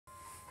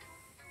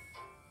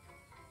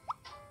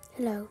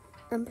Hello,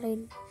 I'm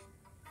playing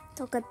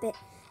Talk a Bit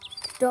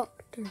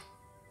Doctor.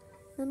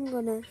 I'm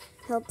gonna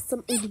help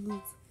some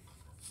animals.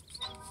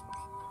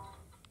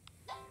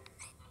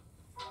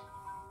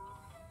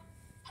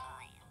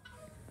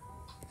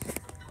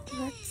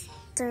 Let's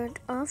start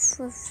off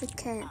with the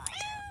cat.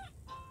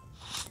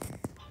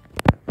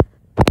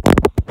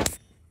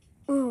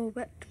 Oh,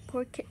 that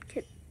poor cat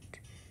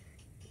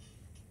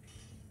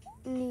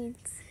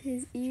needs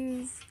his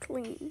ears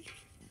cleaned.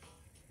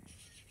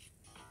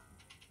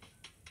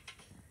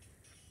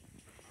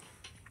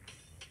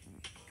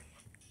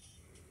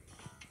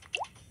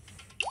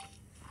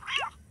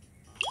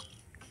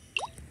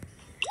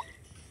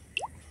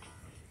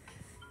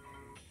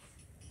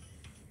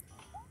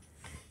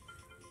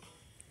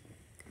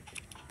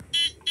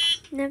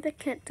 Now the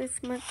cat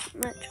is much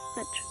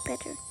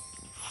better.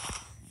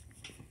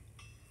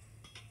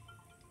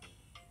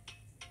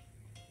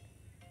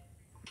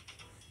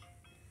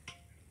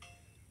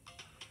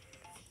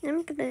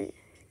 I'm gonna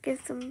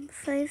give them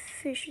 5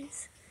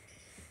 fishes.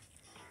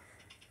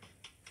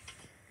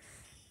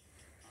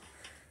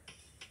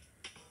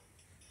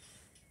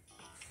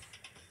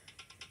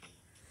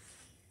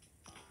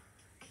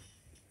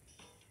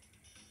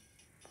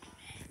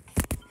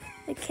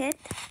 The cat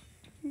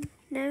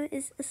now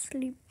is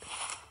asleep.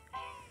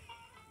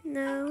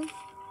 Now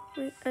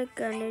we are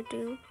gonna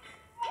do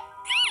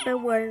the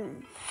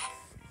worm.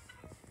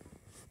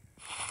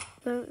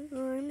 The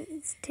worm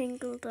is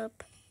tangled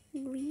up.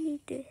 We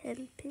need to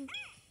help him.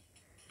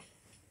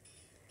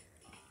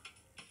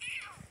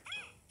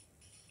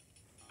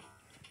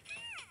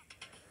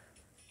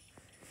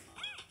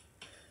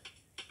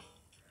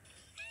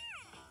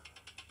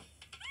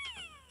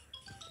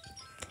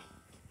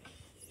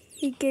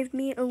 He gave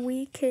me a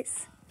wee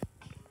kiss.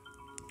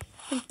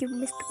 Thank you,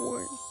 Mr.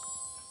 Worm.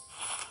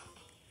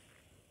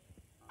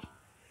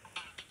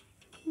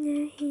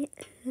 Now he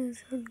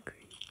is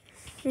hungry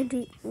and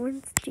he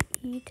wants to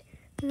eat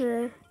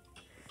the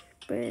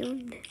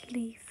brown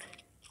leaf.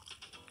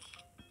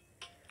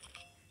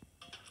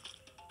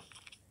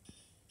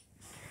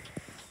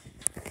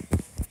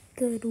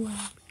 Good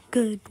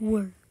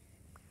worm.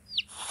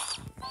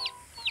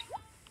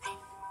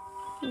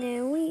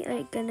 Now we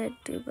are gonna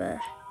do the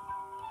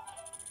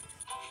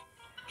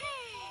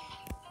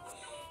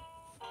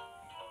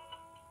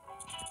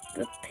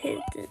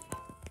pigeon.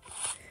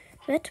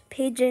 That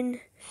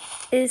pigeon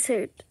is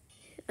hurt.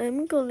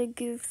 I'm gonna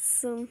give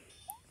some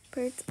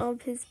parts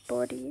of his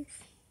body.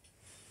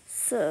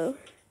 So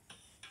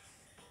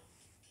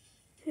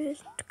here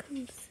it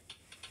comes.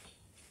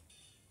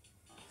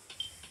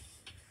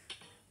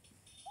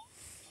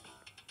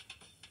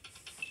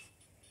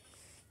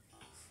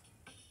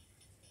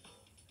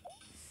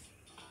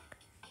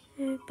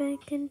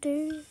 Back and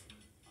do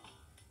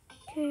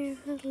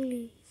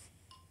carefully.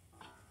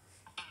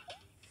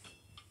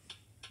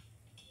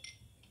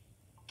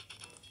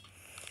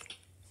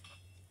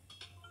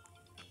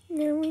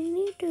 Now we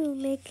need to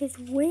make his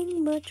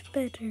wing much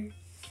better.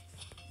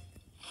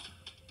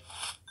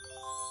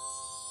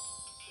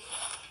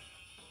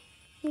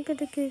 I'm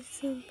gonna give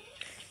some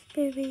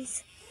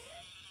berries.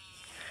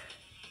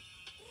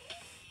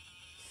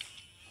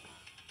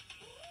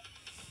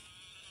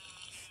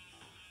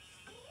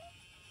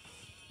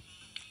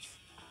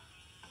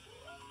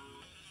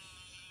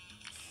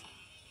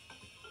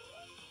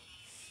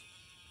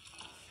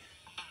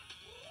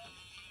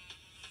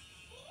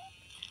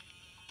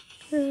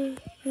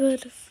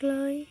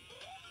 Butterfly.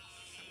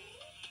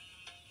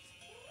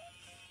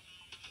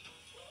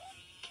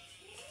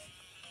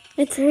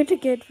 It's hard to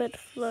get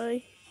butterfly.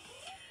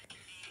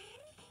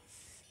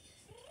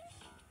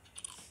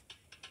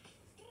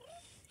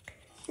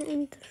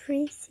 And the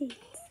 3 seeds.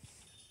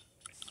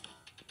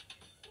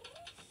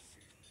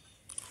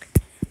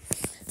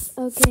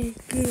 Okay,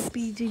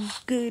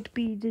 good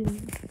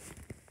Pigeon.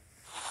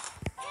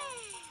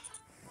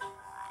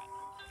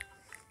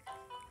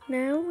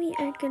 Now we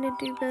are gonna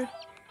do the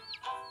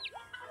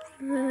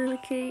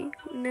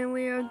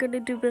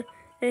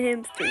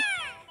hamster.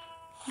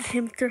 The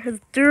hamster has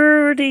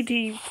dirty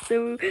teeth,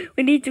 so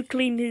we need to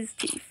clean his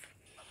teeth.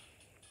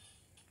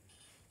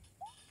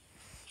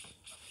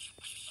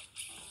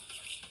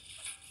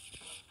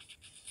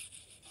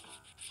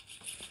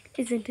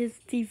 Isn't his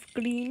teeth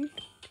clean?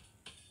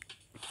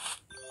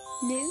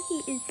 Now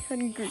he is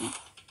hungry.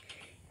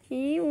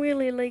 He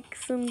really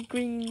likes some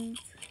greens.